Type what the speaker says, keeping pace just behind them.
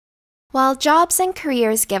While jobs and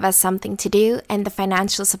careers give us something to do and the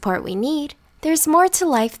financial support we need, there's more to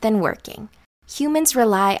life than working. Humans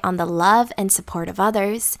rely on the love and support of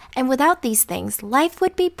others, and without these things, life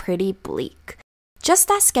would be pretty bleak.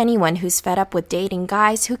 Just ask anyone who's fed up with dating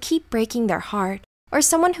guys who keep breaking their heart, or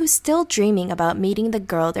someone who's still dreaming about meeting the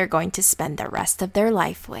girl they're going to spend the rest of their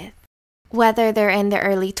life with. Whether they're in their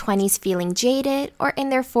early 20s feeling jaded or in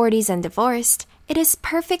their 40s and divorced, it is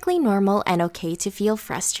perfectly normal and okay to feel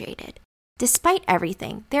frustrated. Despite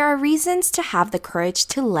everything, there are reasons to have the courage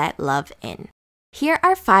to let love in. Here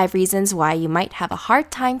are 5 reasons why you might have a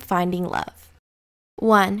hard time finding love.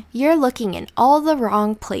 1. You're looking in all the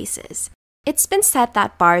wrong places. It's been said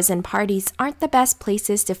that bars and parties aren't the best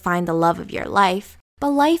places to find the love of your life, but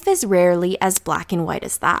life is rarely as black and white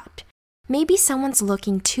as that. Maybe someone's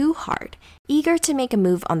looking too hard, eager to make a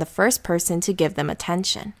move on the first person to give them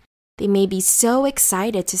attention. They may be so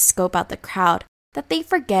excited to scope out the crowd that they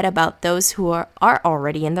forget about those who are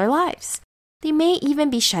already in their lives. They may even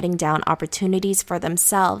be shutting down opportunities for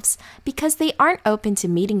themselves because they aren't open to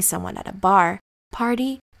meeting someone at a bar,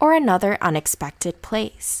 party, or another unexpected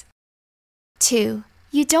place. 2.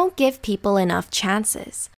 You don't give people enough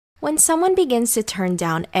chances. When someone begins to turn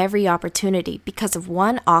down every opportunity because of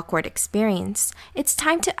one awkward experience, it's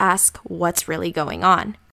time to ask what's really going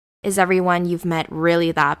on. Is everyone you've met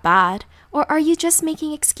really that bad, or are you just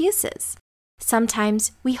making excuses?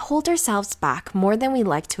 Sometimes we hold ourselves back more than we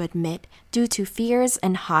like to admit due to fears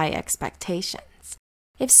and high expectations.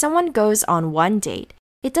 If someone goes on one date,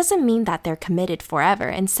 it doesn't mean that they're committed forever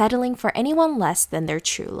and settling for anyone less than their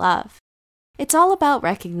true love. It's all about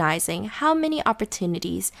recognizing how many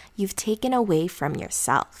opportunities you've taken away from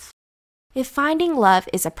yourself. If finding love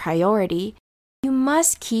is a priority, you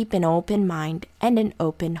must keep an open mind and an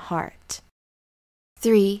open heart.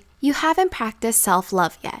 3. You haven't practiced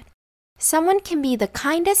self-love yet. Someone can be the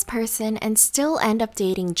kindest person and still end up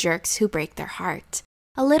dating jerks who break their heart.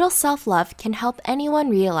 A little self-love can help anyone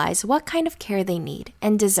realize what kind of care they need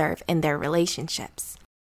and deserve in their relationships.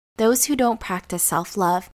 Those who don't practice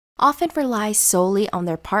self-love often rely solely on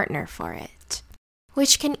their partner for it,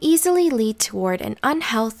 which can easily lead toward an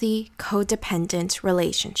unhealthy, codependent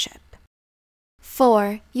relationship.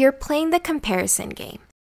 4. You're playing the comparison game.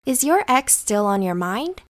 Is your ex still on your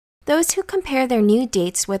mind? Those who compare their new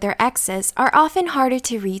dates with their exes are often harder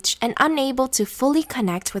to reach and unable to fully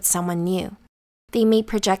connect with someone new. They may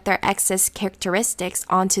project their ex's characteristics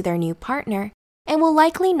onto their new partner and will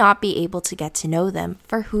likely not be able to get to know them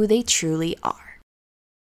for who they truly are.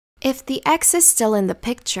 If the ex is still in the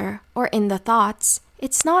picture or in the thoughts,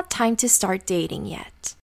 it's not time to start dating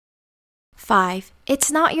yet. 5.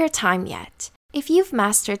 It's not your time yet. If you've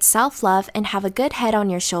mastered self-love and have a good head on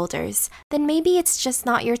your shoulders, then maybe it's just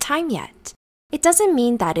not your time yet. It doesn't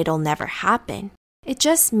mean that it'll never happen. It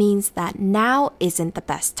just means that now isn't the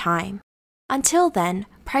best time. Until then,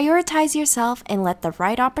 prioritize yourself and let the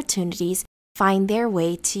right opportunities find their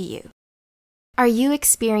way to you. Are you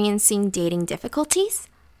experiencing dating difficulties?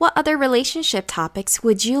 What other relationship topics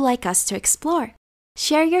would you like us to explore?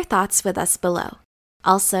 Share your thoughts with us below.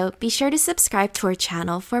 Also, be sure to subscribe to our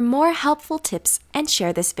channel for more helpful tips and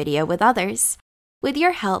share this video with others. With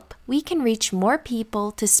your help, we can reach more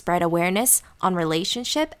people to spread awareness on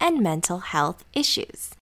relationship and mental health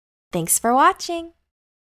issues. Thanks for watching!